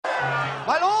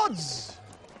lords,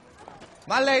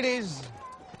 my ladies,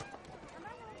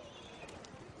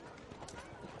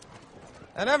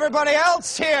 and everybody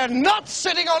else here not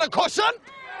sitting on a cushion,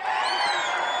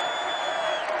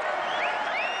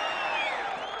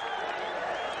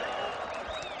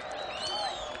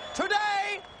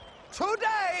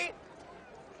 today,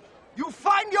 you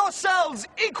find yourselves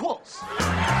equals.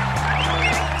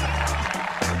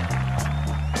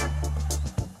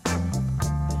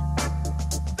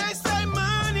 They say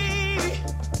money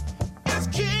is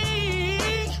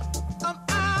king of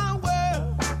our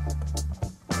world.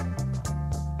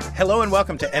 Hello and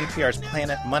welcome to NPR's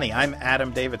Planet Money. I'm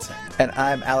Adam Davidson. And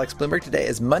I'm Alex Bloomberg. Today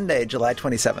is Monday, July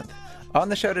 27th. On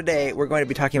the show today, we're going to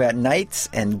be talking about knights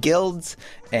and guilds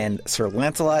and Sir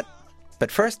Lancelot.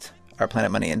 But first, our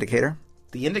Planet Money indicator.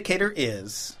 The indicator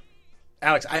is,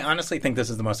 Alex, I honestly think this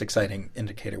is the most exciting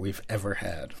indicator we've ever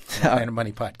had on the Planet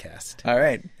Money podcast. All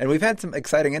right. And we've had some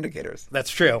exciting indicators.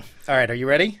 That's true. All right. Are you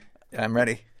ready? I'm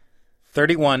ready.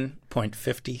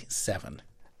 31.57.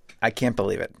 I can't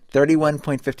believe it.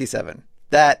 31.57.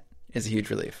 That is a huge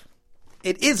relief.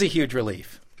 It is a huge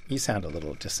relief. You sound a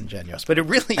little disingenuous, but it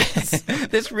really is.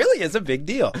 This really is a big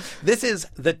deal. This is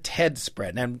the TED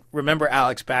spread. And remember,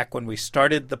 Alex, back when we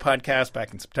started the podcast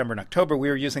back in September and October, we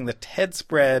were using the TED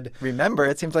spread. Remember,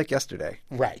 it seems like yesterday.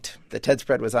 Right. The TED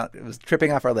spread was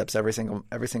tripping off our lips every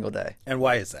single day. And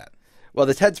why is that? Well,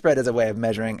 the TED spread is a way of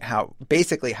measuring how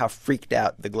freaked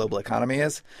out the global economy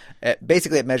is.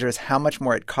 It measures how much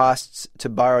more it costs to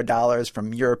borrow dollars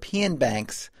from European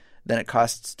banks than it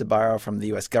costs to borrow from the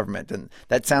U.S. government. And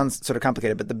that sounds sort of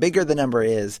complicated, but the bigger the number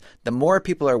is, the more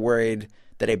people are worried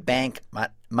that a bank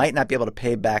might not be able to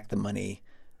pay back the money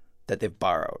that they've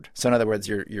borrowed. So in other words,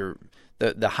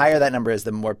 the higher that number is,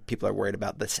 the more people are worried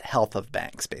about the health of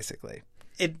banks, basically.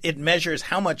 It measures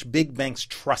how much big banks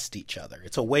trust each other.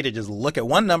 It's a way to just look at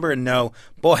one number and know,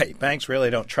 boy, banks really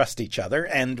don't trust each other.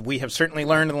 And we have certainly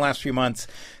learned in the last few months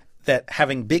that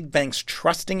having big banks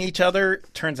trusting each other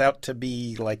turns out to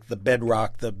be like the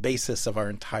bedrock, the basis of our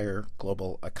entire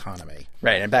global economy.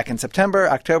 Right. And back in September,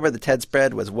 October, the TED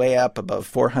spread was way up above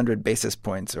 400 basis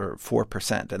points or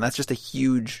 4%. And that's just a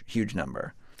huge, huge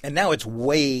number. And now it's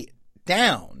way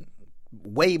down,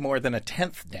 way more than a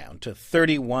tenth down to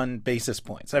 31 basis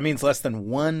points. That means less than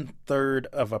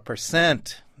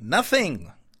 1/3%.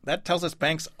 Nothing. That tells us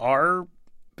banks are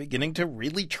beginning to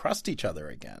really trust each other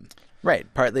again. Right,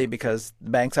 partly because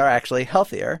banks are actually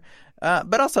healthier,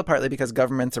 but also partly because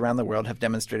governments around the world have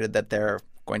demonstrated that they're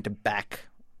going to back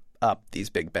up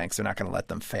these big banks. They're not going to let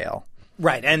them fail.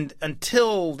 Right, and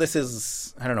until this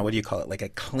is, I don't know, what do you call it, like a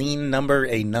clean number,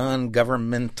 a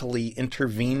non-governmentally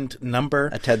intervened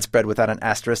number? A TED spread without an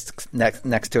asterisk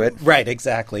next to it. Right,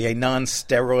 exactly, a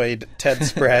non-steroid TED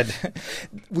spread.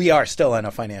 We are still in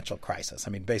a financial crisis.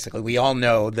 I mean, basically, we all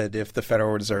know that if the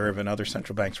Federal Reserve and other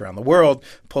central banks around the world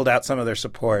pulled out some of their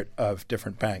support of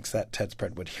different banks, that TED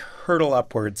spread would hurtle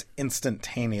upwards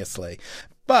instantaneously.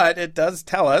 But it does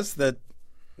tell us that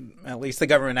at least the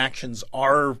government actions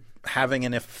are having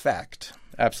an effect.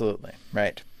 Absolutely.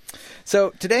 Right.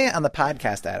 So today on the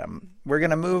podcast, Adam, we're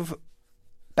going to move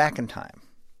back in time,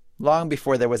 long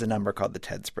before there was a number called the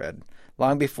TED spread,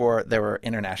 long before there were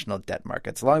international debt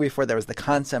markets, long before there was the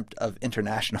concept of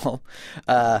international,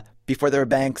 before there were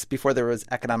banks, before there was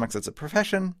economics as a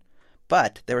profession,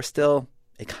 but there were still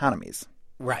economies.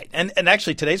 Right. And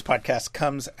actually today's podcast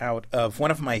comes out of one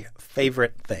of my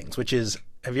favorite things, which is,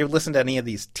 have you ever listened to any of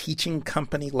these teaching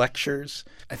company lectures?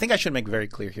 I think I should make very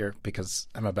clear here, because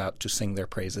I'm about to sing their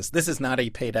praises. This is not a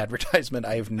paid advertisement.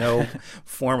 I have no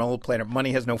formal Planet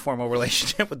Money has no formal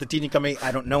relationship with the teaching company.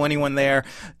 I don't know anyone there.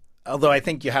 Although I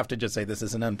think you have to just say this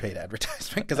is an unpaid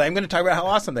advertisement, because I'm going to talk about how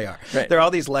awesome they are. Right. There are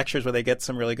all these lectures where they get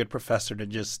some really good professor to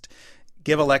just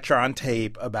give a lecture on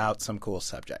tape about some cool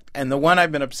subject. And the one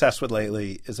I've been obsessed with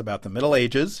lately is about the Middle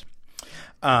Ages.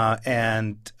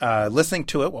 Listening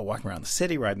to it while walking around the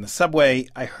city, riding the subway,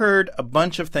 I heard a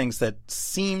bunch of things that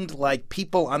seemed like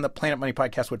people on the Planet Money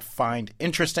podcast would find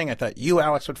interesting. I thought you,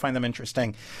 Alex, would find them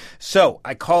interesting. So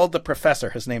I called the professor.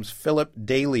 His name's Philip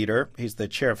Dayleader. He's the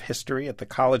chair of history at the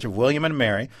College of William and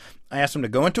Mary. I asked him to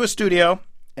go into a studio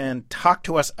and talk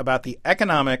to us about the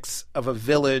economics of a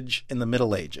village in the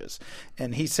Middle Ages.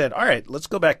 And he said, all right, let's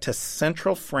go back to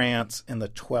central France in the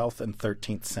 12th and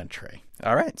 13th century.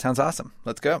 All right. Sounds awesome.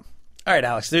 Let's go. All right,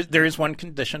 Alex, there is one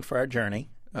condition for our journey.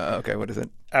 Okay. What is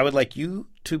it? I would like you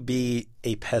to be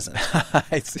a peasant.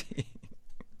 I see.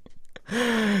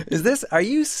 Are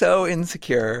you so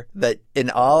insecure that in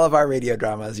all of our radio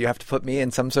dramas you have to put me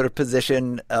in some sort of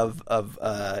position of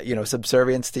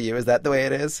subservience to you? Is that the way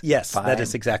it is? Yes, Fine. that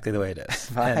is exactly the way it is.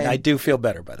 Fine. And I do feel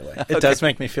better, by the way. It does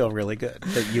make me feel really good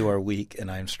that you are weak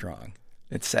and I'm strong.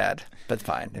 It's sad, but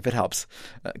fine, if it helps.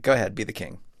 Go ahead, be the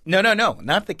king. No,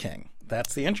 not the king.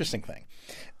 That's the interesting thing.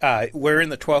 We're in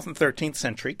the 12th and 13th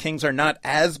century. Kings are not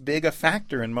as big a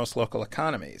factor in most local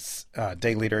economies.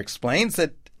 Day Leader explains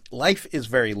that life is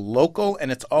very local,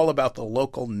 and it's all about the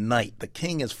local knight. The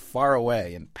king is far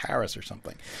away in Paris or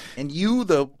something. And you,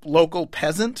 the local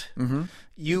peasant,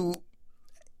 you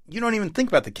don't even think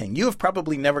about the king. You have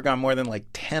probably never gone more than like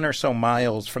 10 or so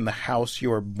miles from the house you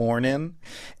were born in.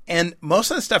 And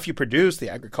most of the stuff you produce, the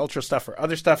agricultural stuff or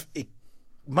other stuff,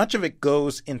 much of it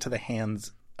goes into the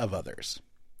hands of others.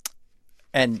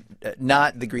 And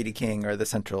not the greedy king or the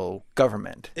central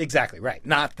government. Exactly right.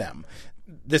 Not them.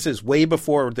 This is way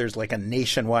before there's like a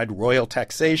nationwide royal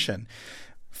taxation.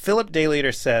 Philip Day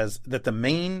Leader says that the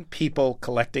main people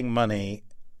collecting money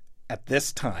at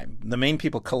this time, the main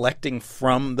people collecting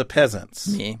from the peasants,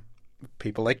 me,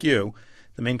 people like you,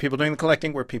 the main people doing the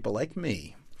collecting were people like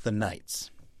me, the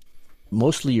knights.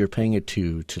 Mostly you're paying it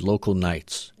to local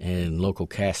knights and local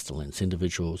castellans,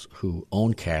 individuals who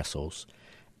own castles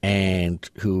and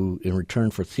who, in return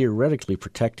for theoretically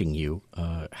protecting you,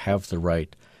 have the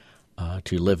right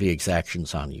to levy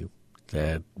exactions on you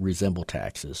that resemble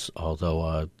taxes,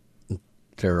 although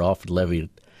they're often levied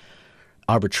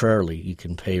arbitrarily. You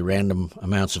can pay random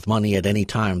amounts of money at any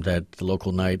time that the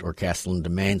local knight or castellan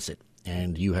demands it,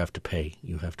 and you have to pay.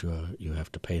 You have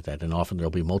to pay that, and often there'll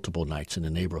be multiple knights in the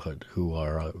neighborhood who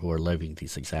are levying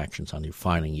these exactions on you,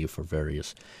 fining you for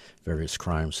various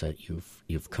crimes that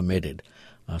you've committed.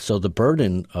 So the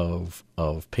burden of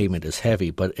payment is heavy,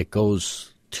 but it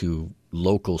goes to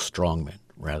local strongmen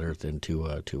rather than to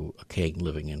a king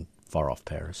living in far-off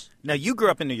Paris. Now, you grew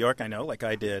up in New York, I know, like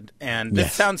I did, and this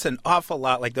Yes. sounds an awful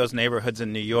lot like those neighborhoods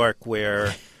in New York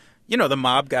where, the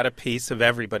mob got a piece of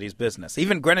everybody's business.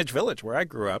 Even Greenwich Village, where I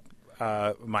grew up,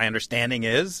 my understanding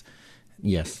is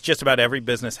Yes. just about every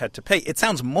business had to pay. It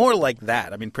sounds more like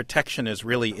that. I mean, protection is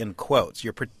really in quotes.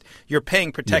 You're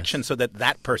paying protection so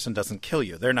that person doesn't kill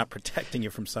you. They're not protecting you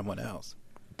from someone else.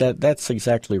 That's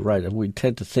exactly right. We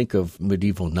tend to think of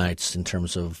medieval knights in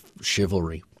terms of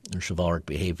chivalry or chivalric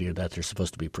behavior, that they're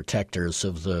supposed to be protectors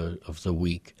of the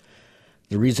weak.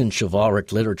 The reason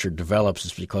chivalric literature develops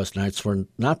is because knights were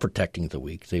not protecting the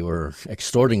weak. They were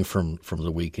extorting from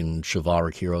the weak, and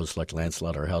chivalric heroes like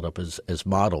Lancelot are held up as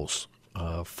models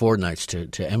for knights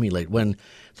to emulate, when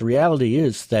the reality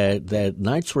is that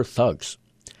knights were thugs.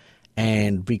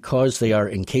 And because they are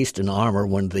encased in armor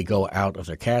when they go out of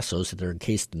their castles, they're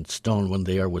encased in stone when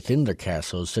they are within their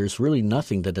castles, there's really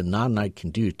nothing that a non-knight can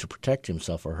do to protect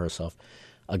himself or herself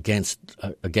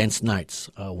against knights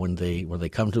when they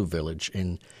come to a village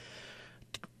and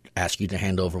ask you to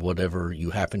hand over whatever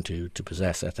you happen to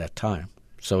possess at that time.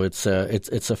 So it's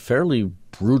a fairly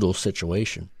brutal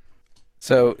situation.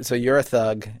 So you're a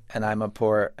thug, and I'm a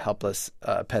poor, helpless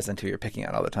peasant who you're picking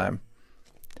on all the time.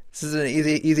 This is an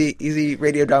easy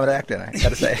radio drama to act in, I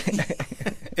gotta say.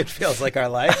 It feels like our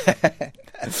life.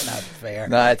 That's not fair.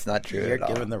 No, it's not true You're at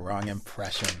all. giving the wrong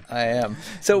impression. I am.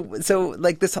 So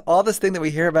like all this thing that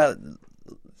we hear about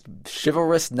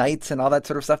chivalrous knights and all that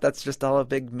sort of stuff, that's just all a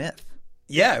big myth.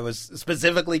 Yeah, it was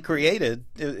specifically created.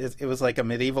 It was like a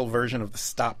medieval version of the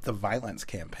Stop the Violence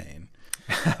campaign.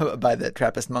 By the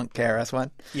Trappist monk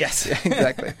KRS-One? Yes. Yeah,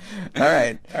 exactly. All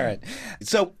right.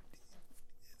 So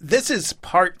this is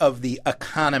part of the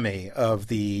economy of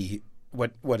the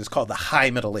what is called the High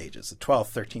Middle Ages, the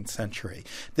 12th, 13th century.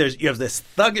 You have this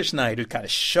thuggish knight who kind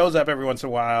of shows up every once in a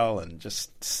while and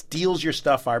just steals your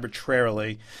stuff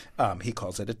arbitrarily. He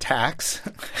calls it a tax.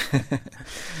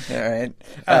 All right.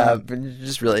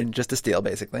 Just to steal,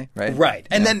 basically, right? Right.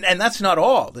 And that's not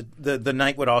all. The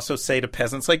knight would also say to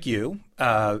peasants like you,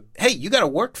 hey, you got to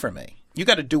work for me. You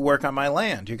got to do work on my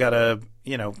land. You got to,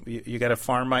 you got to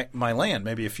farm my land.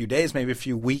 Maybe a few days, maybe a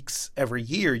few weeks every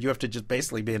year. You have to just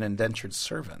basically be an indentured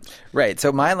servant. Right. So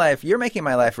you're making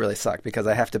my life really suck because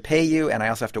I have to pay you and I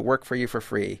also have to work for you for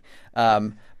free.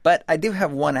 But I do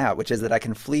have one out, which is that I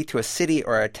can flee to a city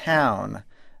or a town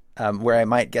where I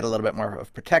might get a little bit more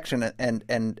of protection, and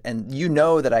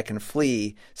that I can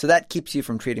flee, so that keeps you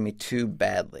from treating me too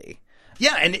badly.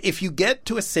 Yeah, and if you get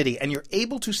to a city and you're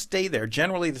able to stay there,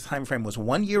 generally the time frame was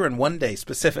 1 year and 1 day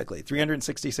specifically,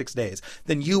 366 days,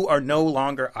 then you are no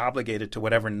longer obligated to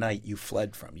whatever knight you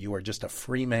fled from. You are just a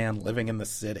free man living in the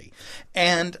city.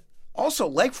 And also,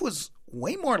 life was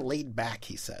way more laid back,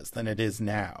 he says, than it is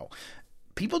now.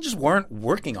 people just weren't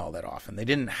working all that often. They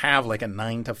didn't have like a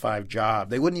 9-to-5 job.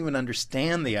 They wouldn't even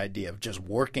understand the idea of just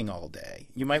working all day.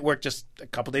 You might work just a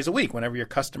couple days a week. Whenever your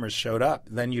customers showed up,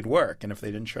 then you'd work. And if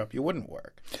they didn't show up, you wouldn't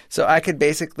work. So I could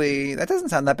basically – that doesn't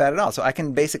sound that bad at all. So I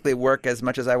can basically work as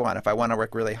much as I want. If I want to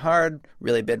work really hard,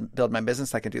 really build my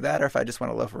business, I can do that. Or if I just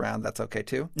want to loaf around, that's okay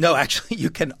too? No, actually, you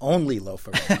can only loaf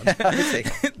around. I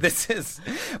see. This is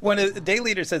 – Day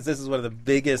Leader says this is one of the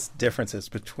biggest differences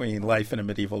between life in a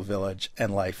medieval village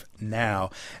and life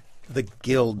now. The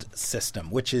guild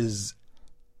system, which is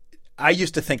 – I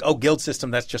used to think, guild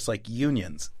system, that's just like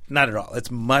unions. Not at all. It's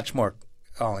much more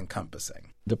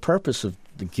all-encompassing. The purpose of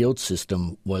the guild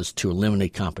system was to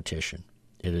eliminate competition.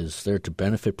 It is there to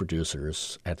benefit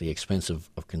producers at the expense of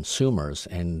consumers,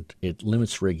 and it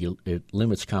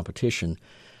limits competition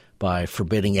by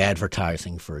forbidding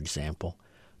advertising, for example,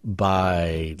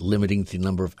 by limiting the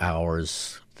number of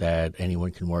hours that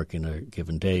anyone can work in a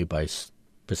given day, by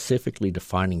specifically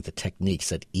defining the techniques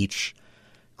that each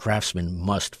craftsman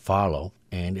must follow.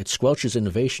 And it squelches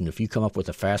innovation. If you come up with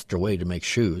a faster way to make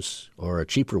shoes or a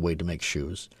cheaper way to make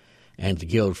shoes, and the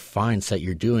guild finds that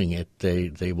you're doing it,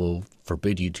 they will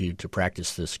forbid you to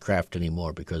practice this craft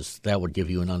anymore, because that would give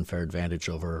you an unfair advantage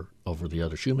over the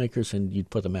other shoemakers, and you'd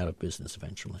put them out of business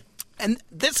eventually. And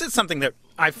this is something that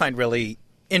I find really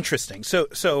interesting.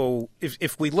 So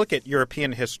if we look at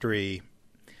European history,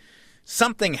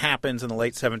 something happens in the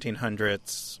late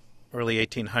 1700s, early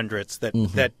 1800s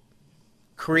that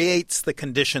creates the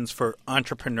conditions for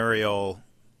entrepreneurial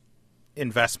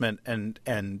investment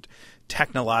and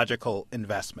technological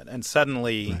investment. And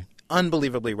suddenly,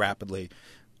 unbelievably rapidly,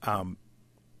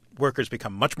 workers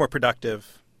become much more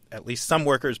productive. At least some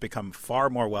workers become far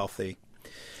more wealthy.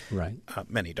 Right.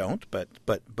 Many don't, but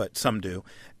some do.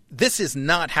 This is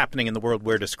not happening in the world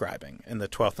we're describing in the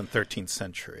 12th and 13th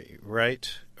century, right?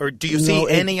 Or do you see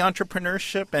any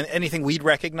entrepreneurship and anything we'd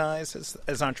recognize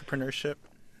as entrepreneurship?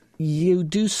 You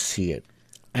do see it.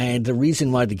 And the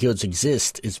reason why the guilds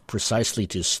exist is precisely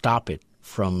to stop it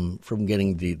from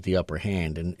getting the upper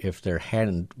hand. And if there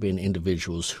hadn't been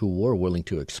individuals who were willing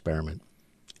to experiment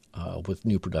with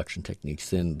new production techniques,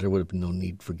 then there would have been no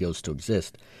need for guilds to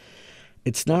exist.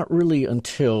 It's not really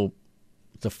until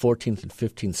the 14th and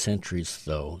 15th centuries,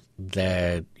 though,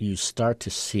 that you start to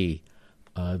see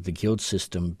the guild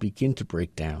system begin to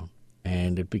break down.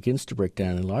 And it begins to break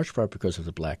down in large part because of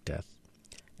the Black Death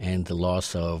and the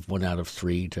loss of 1 out of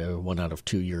 3 to 1 out of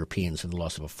 2 Europeans, and the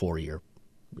loss of a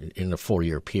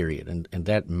 4-year period. And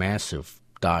that massive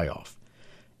die-off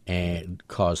and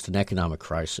caused an economic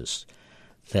crisis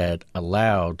that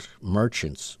allowed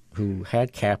merchants who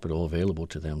had capital available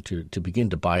to them to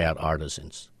begin to buy out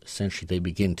artisans. Essentially, they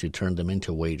begin to turn them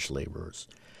into wage laborers.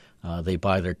 They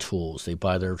buy their tools, they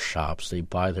buy their shops, they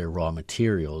buy their raw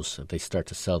materials. They start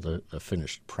to sell the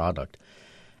finished product.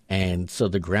 And so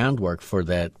the groundwork for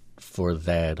that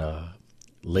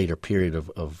later period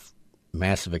of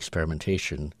massive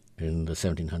experimentation in the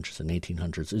 1700s and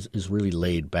 1800s is really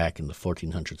laid back in the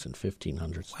 1400s and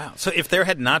 1500s. Wow. So if there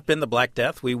had not been the Black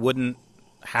Death, we wouldn't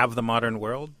have the modern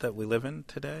world that we live in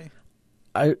today?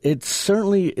 It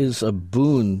certainly is a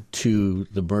boon to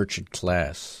the merchant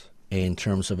class in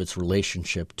terms of its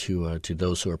relationship to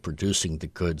those who are producing the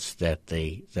goods that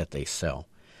they sell,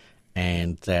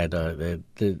 and and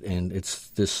it's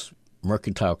this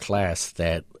mercantile class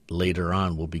that later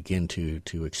on will begin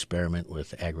to experiment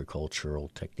with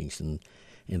agricultural techniques in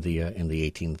the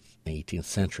 18th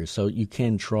century. So you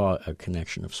can draw a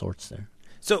connection of sorts there.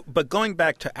 So, but going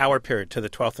back to our period, to the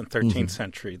 12th and 13th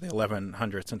century, the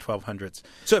 1100s and 1200s.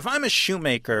 So if I'm a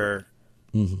shoemaker,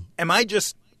 am I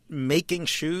just making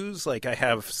shoes? Like I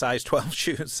have size 12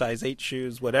 shoes, size 8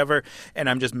 shoes, whatever, and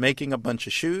I'm just making a bunch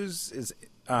of shoes?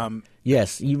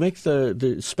 Yes, you make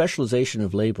the specialization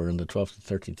of labor in the 12th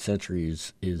and 13th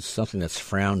centuries is something that's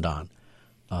frowned on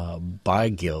by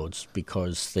guilds,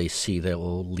 because they see that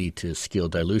will lead to skill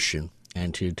dilution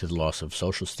and to the loss of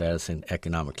social status and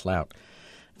economic clout.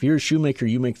 If you're a shoemaker,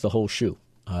 you make the whole shoe.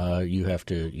 You have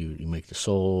to you make the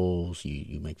soles,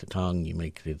 you make the tongue, you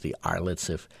make the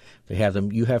eyelets if they have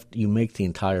them. You make the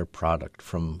entire product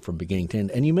from beginning to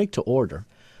end, and you make to order.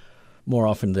 More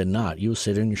often than not, you'll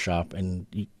sit in your shop and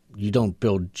you don't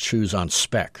build shoes on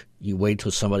spec. You wait till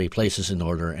somebody places an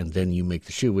order, and then you make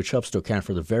the shoe, which helps to account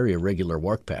for the very irregular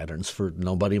work patterns. For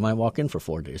nobody might walk in for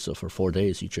 4 days, so for 4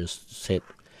 days you just sit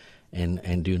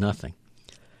and do nothing.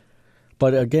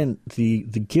 But again, the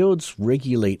guilds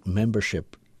regulate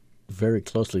membership very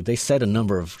closely. They set a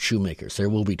number of shoemakers. There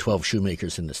will be 12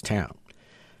 shoemakers in this town.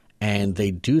 And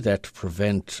they do that to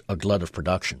prevent a glut of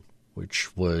production.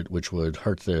 which would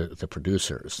hurt the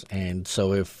producers. And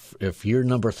so if you're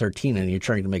number 13 and you're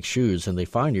trying to make shoes, and they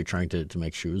find you're trying to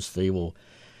make shoes, they will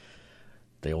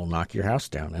knock your house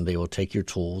down, and they will take your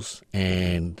tools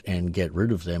and get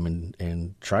rid of them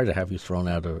and try to have you thrown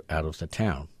out of the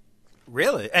town.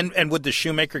 Really? And would the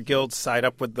Shoemaker Guild side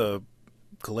up with the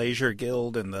Glazier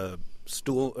Guild and the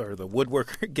Stool or the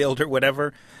Woodworker Guild or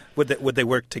whatever? Would they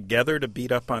work together to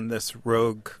beat up on this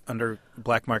rogue under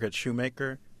black market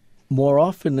shoemaker? More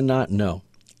often than not, no.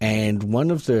 And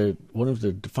one of the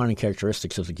defining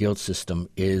characteristics of the guild system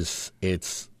is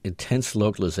its intense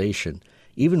localization.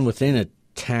 Even within a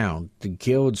town, the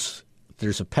guilds,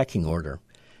 there's a pecking order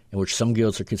in which some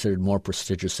guilds are considered more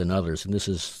prestigious than others, and this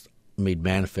is made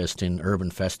manifest in urban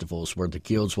festivals where the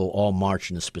guilds will all march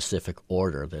in a specific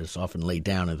order that is often laid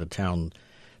down in the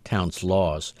town's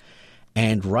laws.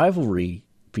 And rivalry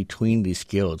between these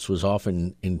guilds was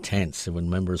often intense, and when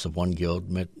members of one guild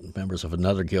met members of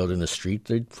another guild in the street,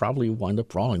 they'd probably wind up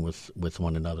brawling with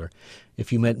one another.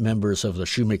 If you met members of the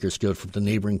Shoemakers Guild from the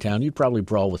neighboring town, you'd probably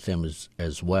brawl with them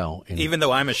as well. And even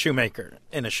though I'm a shoemaker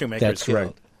in a Shoemakers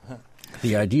Guild. That's right.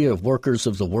 The idea of workers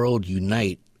of the world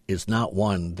unite is not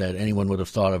one that anyone would have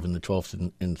thought of in the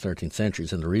 12th and 13th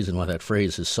centuries. And the reason why that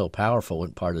phrase is so powerful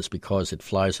in part is because it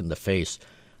flies in the face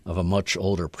of a much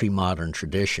older pre-modern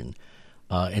tradition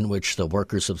in which the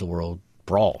workers of the world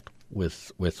brawled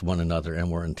with one another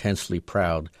and were intensely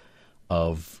proud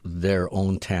of their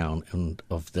own town and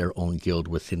of their own guild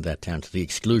within that town, to the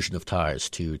exclusion of ties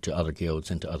to other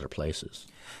guilds and to other places.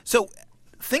 So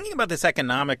thinking about this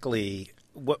economically,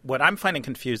 what I'm finding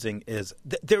confusing is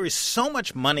there is so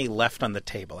much money left on the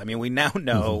table. I mean, we now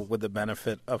know with the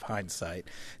benefit of hindsight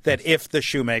that if the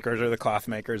shoemakers or the cloth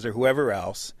makers or whoever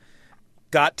else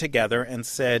got together and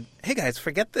said, hey, guys,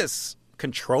 forget this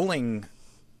controlling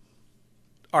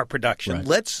our production. Right.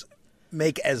 Let's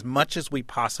make as much as we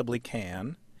possibly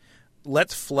can.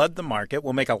 Let's flood the market.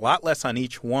 We'll make a lot less on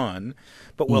each one,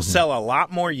 but we'll sell a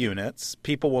lot more units.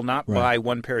 People will not buy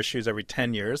one pair of shoes every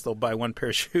 10 years. They'll buy one pair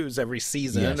of shoes every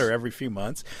season or every few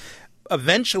months.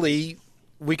 Eventually,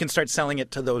 we can start selling it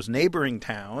to those neighboring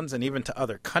towns and even to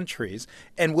other countries,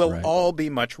 and we'll all be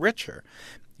much richer.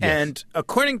 Yes. And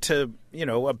according to,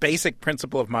 a basic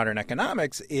principle of modern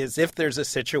economics is if there's a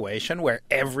situation where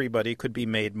everybody could be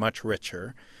made much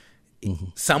richer,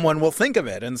 someone will think of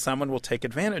it and someone will take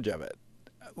advantage of it.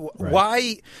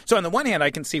 Why? So on the one hand, I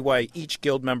can see why each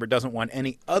guild member doesn't want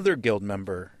any other guild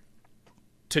member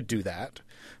to do that.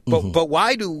 But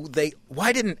why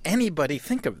didn't anybody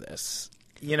think of this?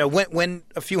 When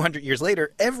a few hundred years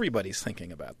later, everybody's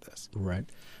thinking about this. Right.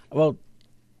 Well,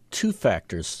 two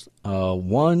factors.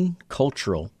 One,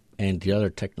 cultural, and the other,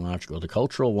 technological. The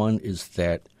cultural one is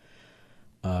that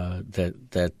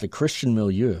the Christian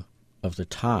milieu of the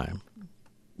time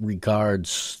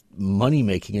regards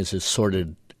money-making as a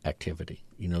sordid activity.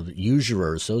 The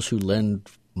usurers, those who lend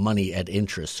money at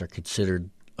interest, are considered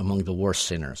among the worst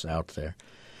sinners out there.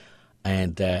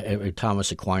 And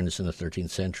Thomas Aquinas in the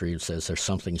 13th century says there's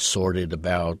something sordid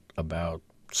about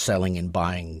selling and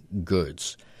buying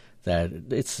goods, that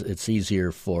it's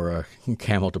easier for a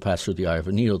camel to pass through the eye of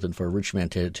a needle than for a rich man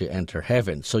to enter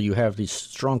heaven. So you have these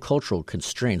strong cultural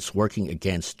constraints working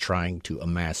against trying to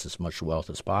amass as much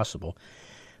wealth as possible.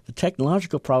 The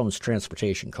technological problem is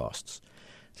transportation costs.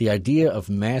 The idea of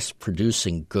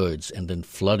mass-producing goods and then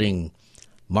flooding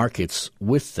markets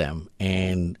with them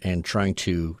and trying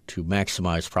to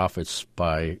maximize profits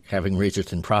by having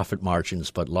razor-thin profit margins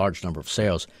but large number of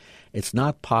sales, it's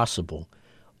not possible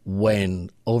when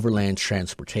overland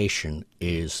transportation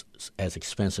is as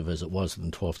expensive as it was in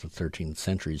the 12th and 13th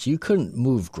centuries. You couldn't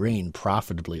move grain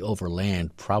profitably over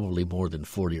land probably more than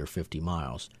 40 or 50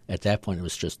 miles. At that point, it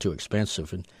was just too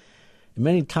expensive. And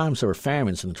many times there were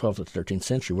famines in the 12th and 13th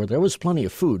century where there was plenty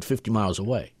of food 50 miles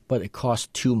away, but it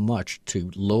cost too much to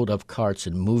load up carts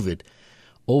and move it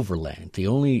overland. The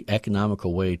only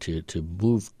economical way to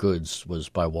move goods was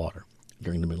by water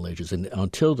during the Middle Ages. And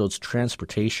until those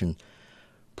transportation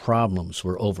problems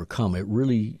were overcome, it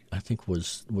really, I think,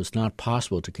 was not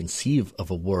possible to conceive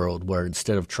of a world where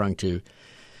instead of trying to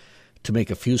make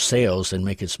a few sales and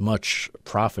make as much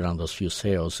profit on those few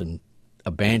sales and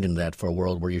abandon that for a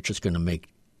world where you're just going to make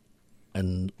a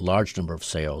large number of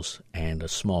sales and a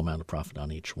small amount of profit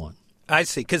on each one. I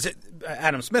see, because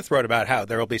Adam Smith wrote about how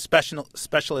there will be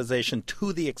specialization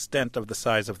to the extent of the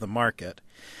size of the market.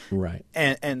 Right.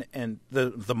 And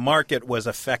the market was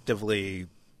effectively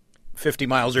 50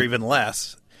 miles or even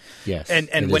less. Yes, and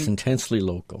it's intensely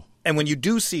local. And when you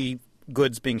do see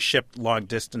goods being shipped long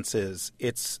distances,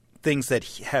 it's things that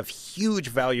have huge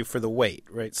value for the weight,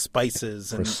 right?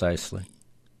 Spices. Precisely.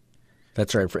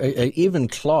 That's right. Even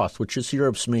cloth, which is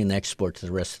Europe's main export to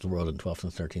the rest of the world in the 12th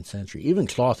and 13th century, even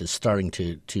cloth is starting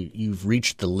to you've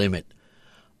reached the limit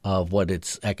of what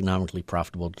it's economically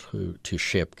profitable to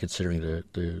ship, considering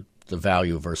the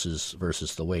value versus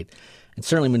the weight. And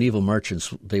certainly medieval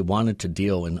merchants, they wanted to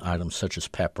deal in items such as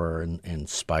pepper and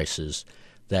spices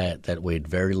that weighed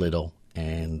very little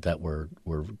and that were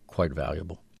quite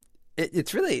valuable.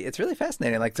 It's really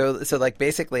fascinating. Like so like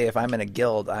basically, if I'm in a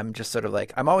guild, I'm just sort of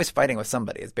like I'm always fighting with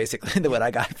somebody. It's basically what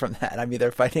I got from that. I'm either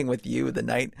fighting with you, the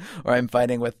knight, or I'm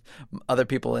fighting with other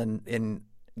people in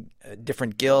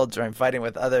different guilds, or I'm fighting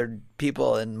with other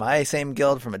people in my same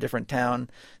guild from a different town.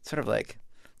 It's sort of like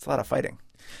it's a lot of fighting.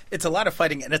 It's a lot of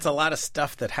fighting, and it's a lot of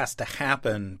stuff that has to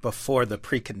happen before the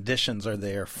preconditions are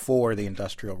there for the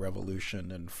Industrial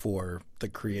Revolution and for the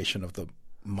creation of the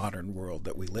modern world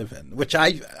that we live in, which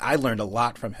I learned a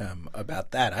lot from him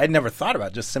about that. I had never thought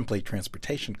about just simply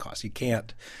transportation costs. You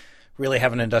can't really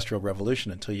have an industrial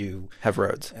revolution until you have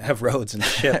roads and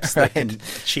ships right. that can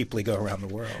cheaply go around the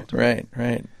world. Right.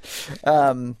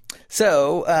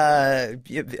 So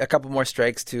a couple more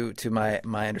strikes to my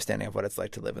understanding of what it's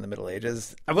like to live in the Middle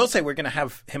Ages. I will say we're going to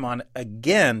have him on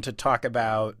again to talk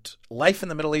about life in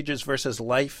the Middle Ages versus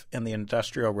life in the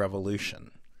Industrial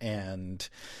Revolution, and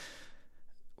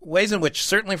ways in which,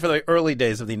 certainly for the early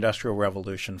days of the Industrial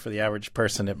Revolution, for the average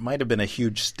person, it might have been a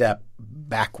huge step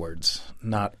backwards,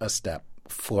 not a step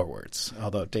forwards.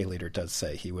 Although Dayleader does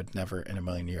say he would never in a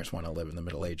million years want to live in the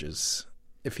Middle Ages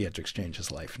if he had to exchange his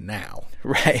life now.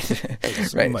 Right.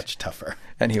 It's right. much tougher.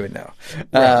 And he would know.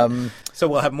 Right. So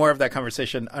we'll have more of that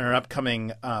conversation on an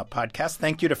upcoming podcast.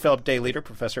 Thank you to Philip Dayleader,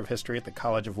 Professor of History at the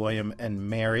College of William and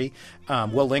Mary.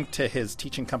 We'll link to his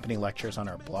teaching company lectures on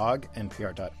our blog,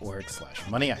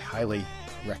 npr.org/money. I highly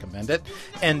recommend it.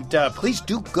 And please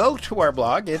do go to our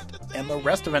blog and the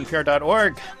rest of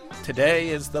npr.org. Today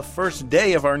is the first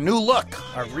day of our new look,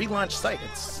 our relaunched site.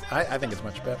 I think it's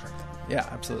much better. Yeah,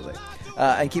 absolutely.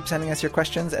 And keep sending us your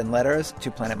questions and letters to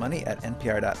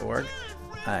planetmoney@npr.org.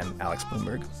 I'm Alex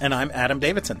Bloomberg. And I'm Adam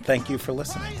Davidson. Thank you for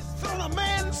listening.